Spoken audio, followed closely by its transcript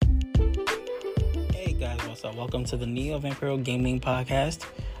So welcome to the NEOVAMPIRO Gaming Podcast.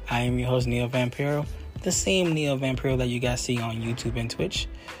 I am your host, NEOVAMPIRO, the same NEOVAMPIRO that you guys see on YouTube and Twitch.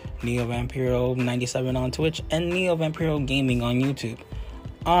 NEOVAMPIRO 97 on Twitch and NEOVAMPIRO Gaming on YouTube.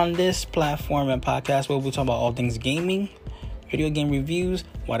 On this platform and podcast, we'll be talking about all things gaming, video game reviews,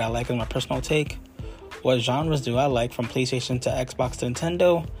 what I like as my personal take, what genres do I like from PlayStation to Xbox to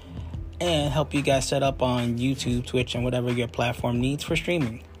Nintendo, and help you guys set up on YouTube, Twitch, and whatever your platform needs for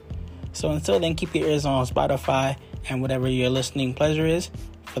streaming. So until then, keep your ears on Spotify and whatever your listening pleasure is.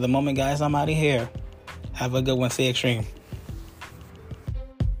 For the moment, guys, I'm out of here. Have a good one. Stay extreme.